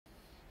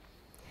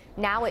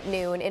Now at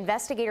noon,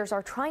 investigators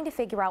are trying to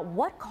figure out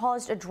what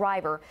caused a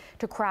driver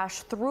to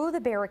crash through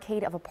the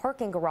barricade of a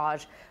parking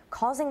garage,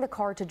 causing the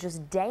car to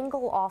just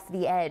dangle off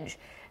the edge.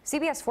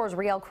 CBS 4's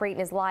Rielle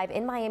Creighton is live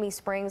in Miami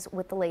Springs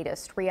with the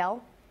latest.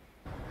 Rielle?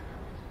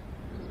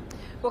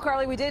 Well,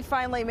 Carly, we did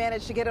finally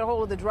manage to get a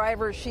hold of the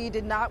driver. She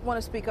did not want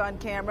to speak on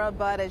camera,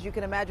 but as you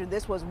can imagine,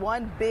 this was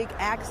one big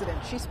accident.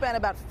 She spent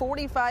about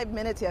 45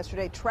 minutes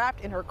yesterday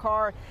trapped in her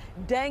car,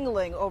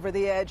 dangling over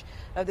the edge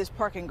of this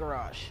parking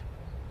garage.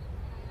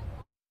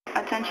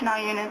 Attention all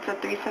units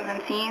of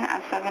 317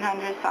 at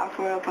 700 South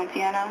Royal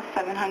Poinciana,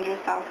 700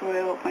 South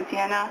Royal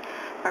Poinciana.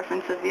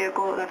 Reference a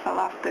vehicle that fell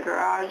off the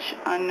garage,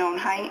 unknown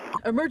height.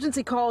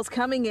 Emergency calls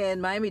coming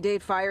in.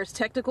 Miami-Dade Fire's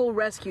technical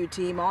rescue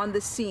team on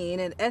the scene.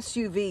 An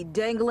SUV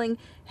dangling,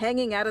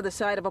 hanging out of the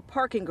side of a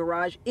parking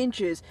garage,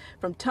 inches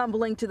from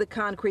tumbling to the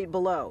concrete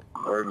below.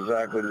 Where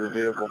exactly did the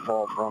vehicle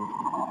fall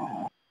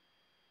from?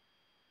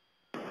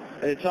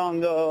 It's on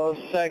the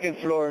second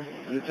floor,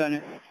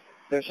 Lieutenant.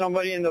 There's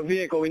somebody in the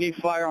vehicle. We need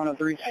fire on a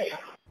 3.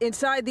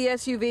 Inside the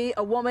SUV,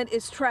 a woman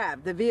is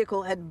trapped. The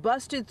vehicle had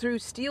busted through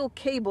steel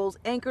cables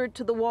anchored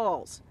to the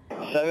walls.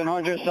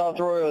 700 South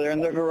Royal, they're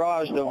in the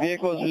garage. The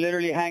vehicle is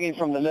literally hanging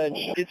from the ledge.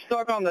 It's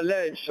stuck on the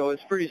ledge, so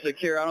it's pretty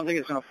secure. I don't think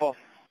it's going to fall.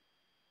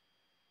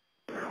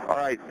 All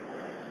right.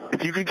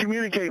 If you can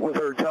communicate with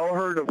her, tell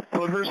her to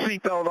put her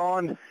seatbelt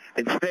on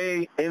and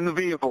stay in the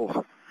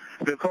vehicle.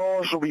 If it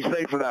falls, she'll be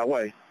safer that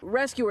way.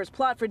 Rescuers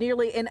plot for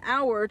nearly an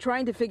hour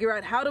trying to figure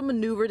out how to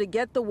maneuver to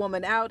get the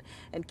woman out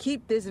and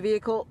keep this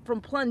vehicle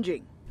from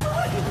plunging.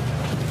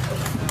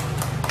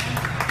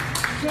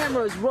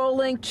 Cameras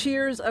rolling,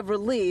 cheers of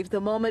relief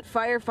the moment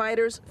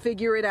firefighters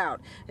figure it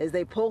out as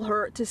they pull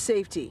her to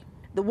safety.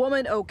 The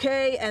woman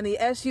okay and the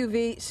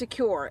SUV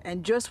secure,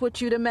 and just what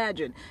you'd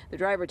imagine. The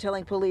driver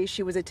telling police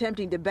she was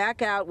attempting to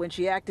back out when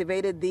she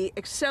activated the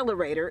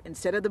accelerator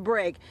instead of the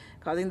brake,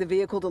 causing the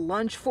vehicle to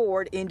lunge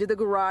forward into the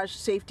garage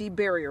safety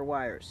barrier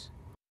wires.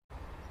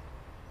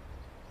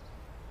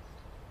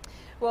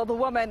 Well, the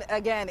woman,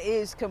 again,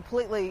 is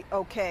completely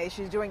okay.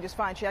 She's doing just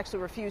fine. She actually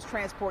refused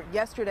transport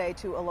yesterday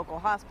to a local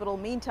hospital.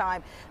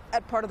 Meantime,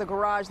 that part of the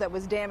garage that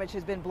was damaged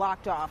has been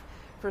blocked off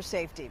for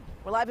safety.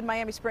 We're live in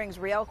Miami Springs.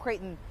 Rielle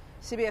Creighton,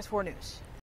 CBS 4 News.